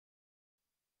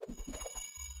Hi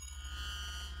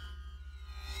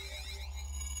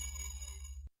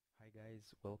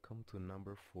guys, welcome to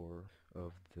number 4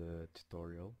 of the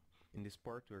tutorial. In this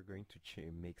part we're going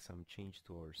to make some change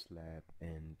to our slab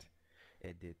and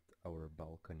edit our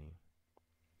balcony.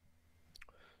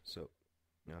 So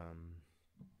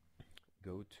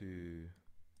go to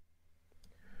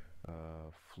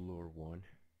floor 1,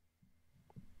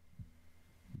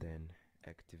 then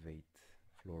activate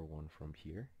floor 1 from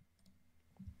here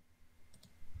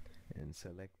and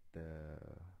select the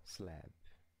slab.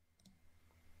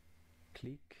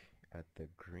 Click at the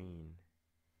green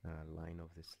line of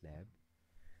the slab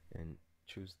and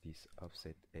choose this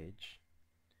offset edge.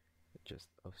 Just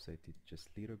offset it just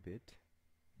a little bit,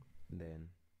 then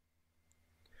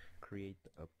create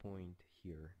a point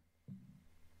here.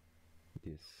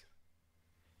 This,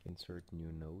 insert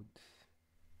new node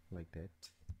like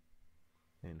that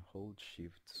and hold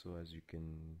shift so as you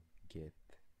can get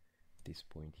this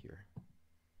point here.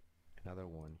 Another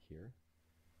one here,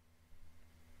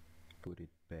 put it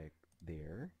back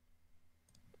there.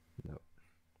 No,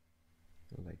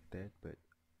 like that, but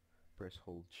press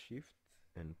hold shift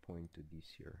and point to this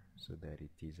here so that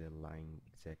it is aligned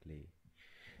exactly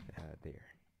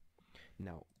there.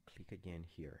 Now click again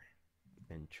here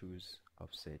and choose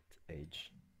offset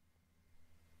edge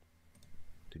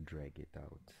to drag it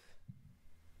out.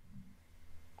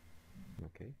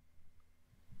 Okay,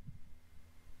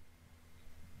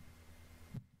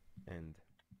 and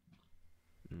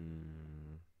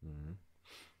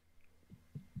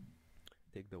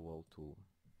take the wall tool,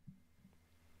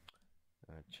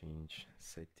 change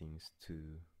settings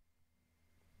to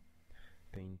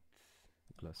paint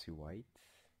glossy white.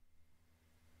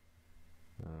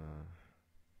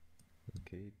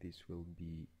 Okay, this will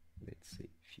be, let's say,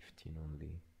 15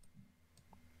 only,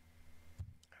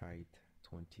 height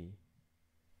 20,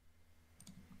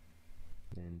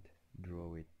 and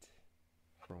draw it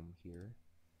from here.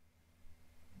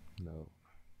 Now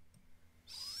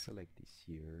select this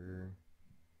here,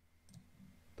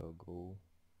 toggle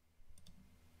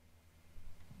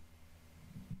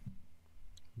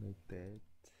like that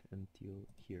until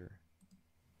here.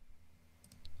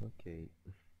 Okay,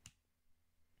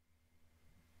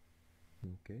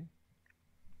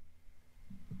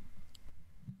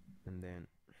 and then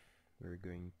we're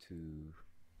going to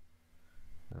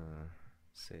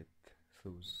set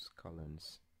those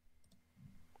columns,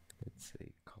 let's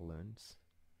say columns.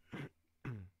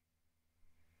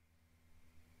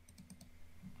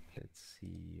 Let's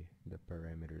see the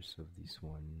parameters of this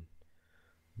one.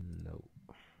 No,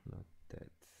 not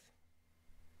that.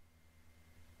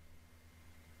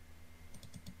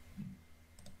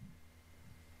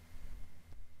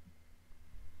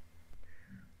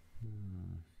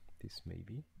 This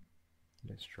maybe.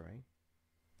 Let's try.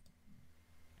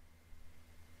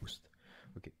 Boost.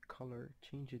 Okay, color,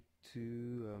 change it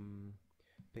to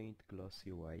paint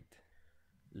glossy white.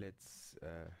 Let's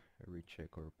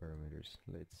recheck our parameters.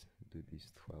 Let's do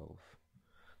this 12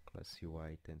 glossy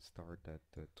white and start at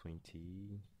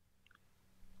 20.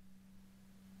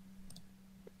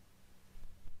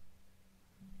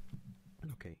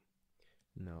 Okay,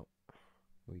 now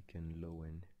we can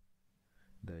lower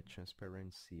the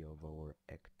transparency of our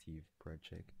active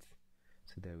project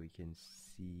so that we can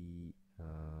see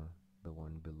the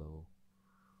one below.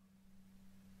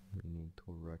 We need to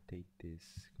rotate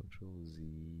this, Control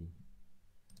Z.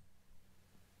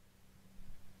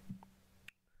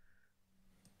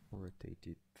 Rotate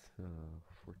it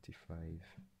 45,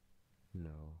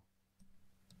 no,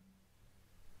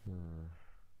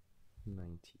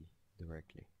 90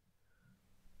 directly.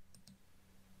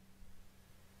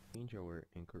 Change our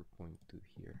anchor point to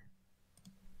here.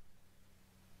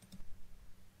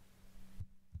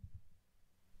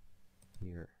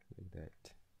 Here, like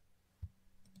that.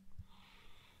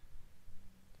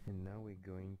 And now we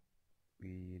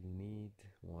need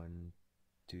 1,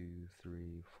 2,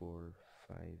 3, 4,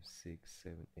 5, 6,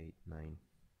 7, 8, 9.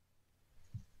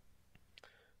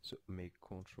 So make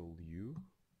Control U,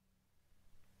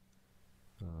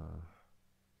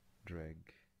 drag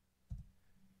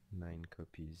 9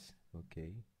 copies,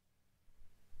 okay,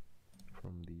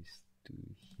 from this to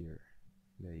here.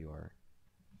 There you are.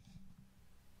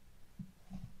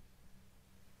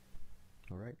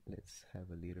 Alright, let's have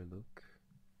a little look.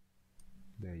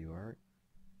 There you are.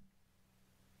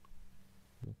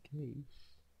 Okay.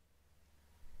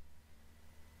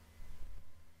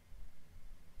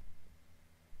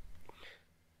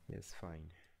 Yes, fine.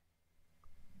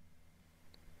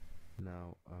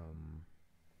 Now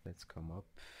let's come up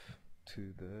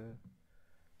to the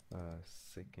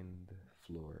second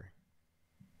floor.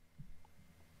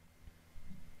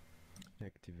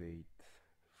 activate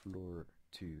floor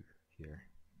 2 here.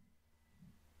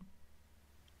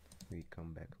 We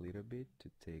come back a little bit to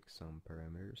take some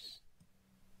parameters.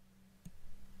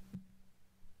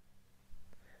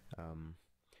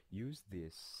 Use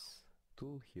this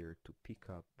tool here to pick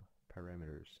up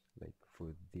parameters, like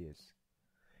for this.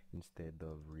 Instead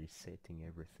of resetting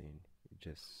everything, you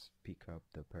just pick up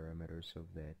the parameters of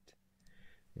that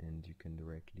and you can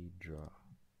directly draw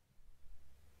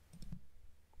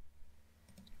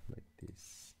like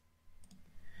this.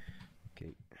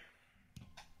 Okay.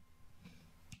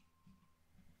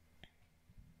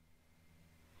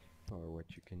 Or what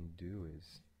you can do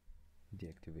is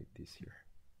deactivate this here.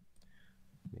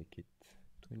 Make it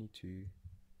 22.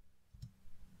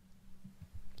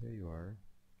 There you are.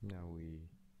 Now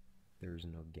there's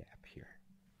no gap here.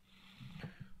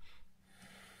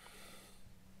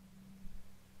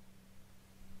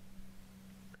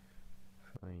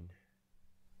 Fine.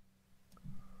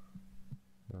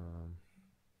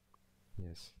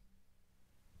 Yes.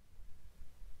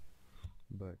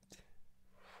 But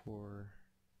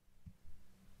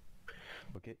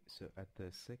okay, so at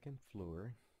the second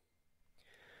floor,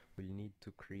 we need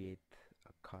to create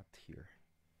a cut here.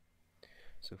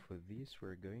 So for this,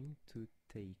 we're going to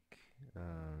take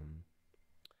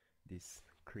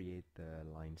create the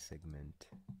line segment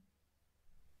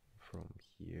from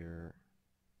here.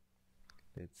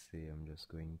 Let's say I'm just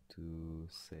going to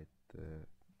set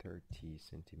 30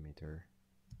 centimeter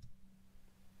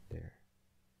there.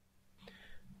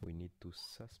 We need to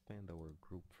suspend our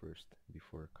group first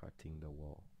before cutting the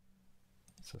wall.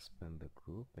 Suspend the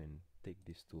group and take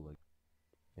this tool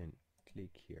and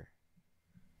click here.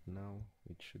 Now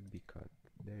it should be cut.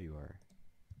 There you are.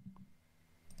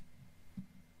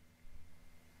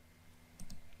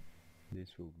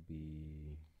 This will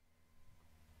be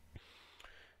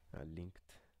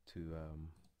linked to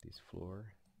this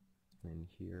floor, and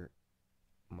here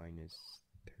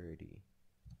 -30.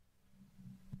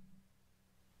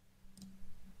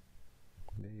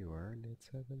 There you are. Let's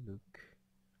have a look.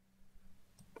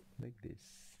 Like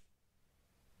this.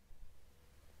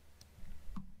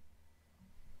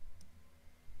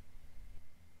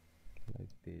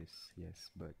 Like this,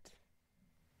 yes, but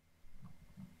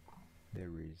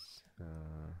there is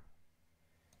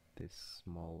this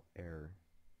small error.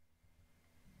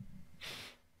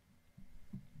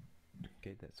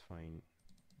 Okay, that's fine.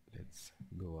 Let's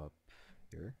go up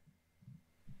here.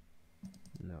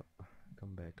 Now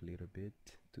come back a little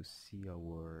bit to see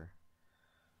our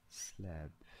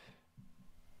slab.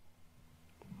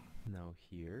 Now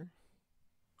here,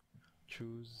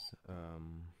 choose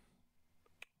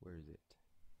where is it?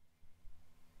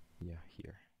 Yeah,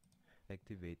 here.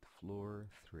 Activate floor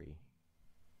 3.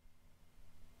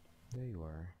 There you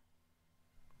are.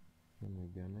 And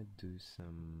we're gonna do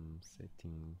some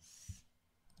settings.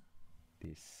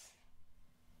 This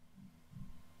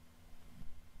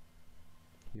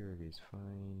here is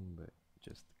fine, but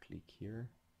just click here,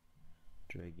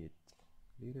 drag it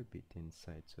a little bit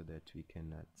inside so that we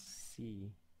cannot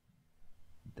see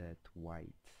that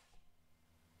white.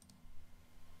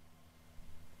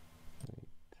 Wait.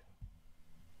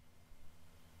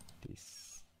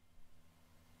 This.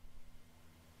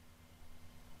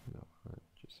 No,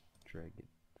 just drag it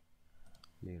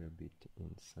a little bit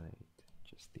inside,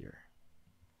 just there.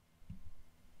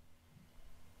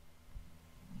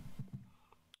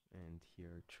 And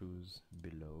here choose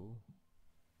below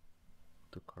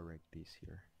to correct this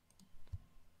here.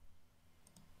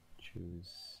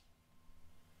 Choose,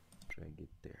 drag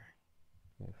it there,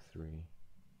 F3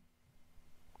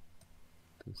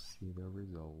 to see the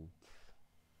result.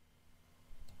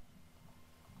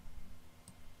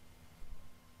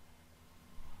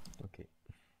 Okay,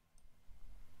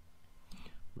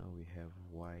 now we have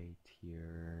white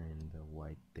here and the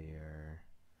white there.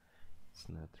 It's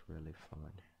not really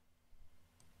fun.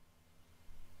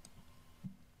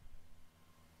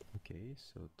 Okay,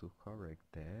 so to correct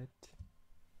that,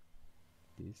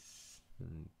 this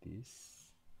and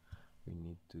this, we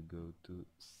need to go to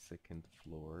second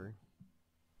floor.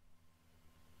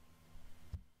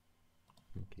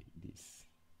 Okay, this.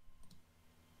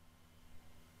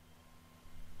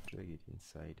 Drag it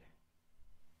inside.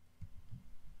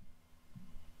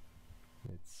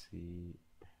 Let's see.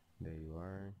 There you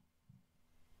are.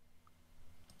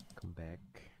 Come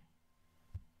back.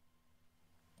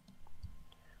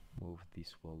 Move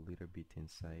this wall a little bit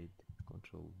inside.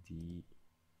 Control D.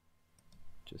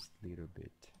 Just a little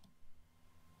bit.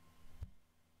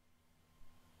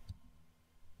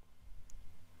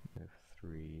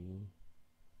 F3.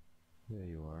 There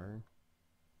you are.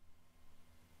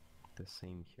 The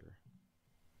same here.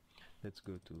 Let's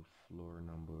go to floor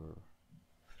number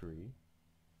 3.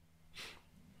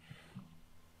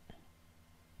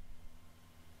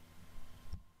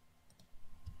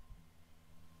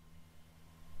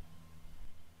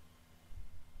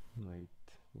 Wait,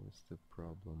 what's the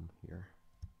problem here?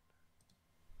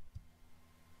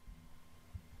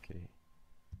 Okay.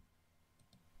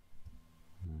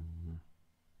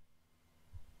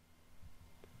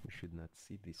 We should not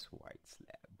see this white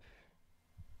slab.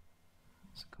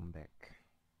 So come back,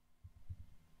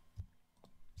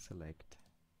 select,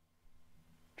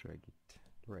 drag it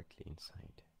directly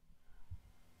inside.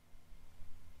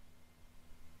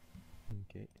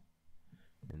 Okay,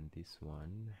 and this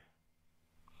one,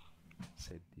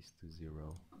 set this to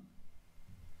 0.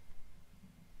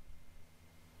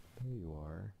 There you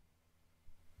are.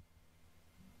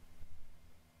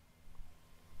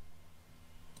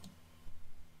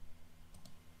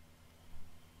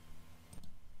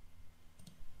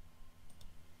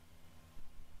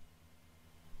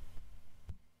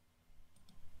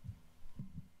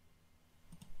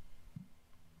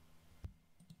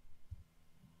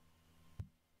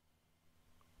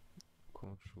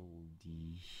 Control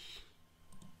D.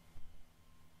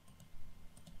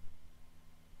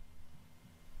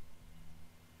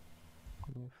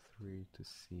 F3 to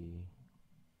see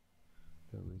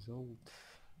the result.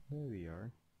 There we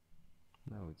are.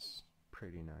 Now it's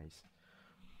pretty nice.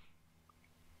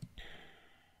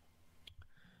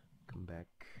 Come back.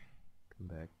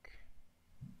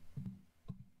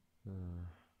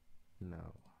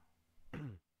 Now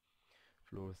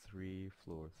floor 3.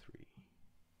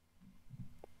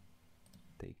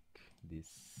 Take this,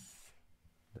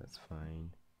 that's fine.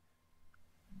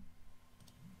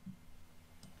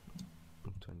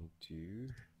 22.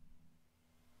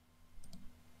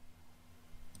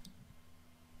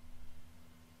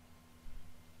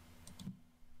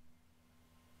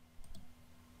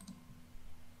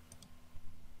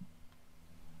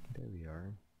 There we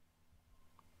are.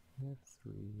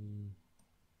 F3.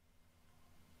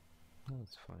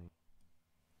 That's fine.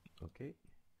 Okay,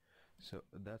 so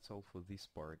that's all for this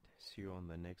part. See you on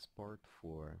the next part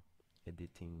for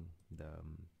editing the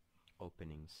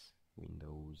openings,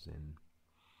 windows, and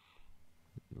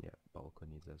yeah,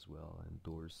 balconies as well, and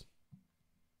doors.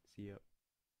 See ya.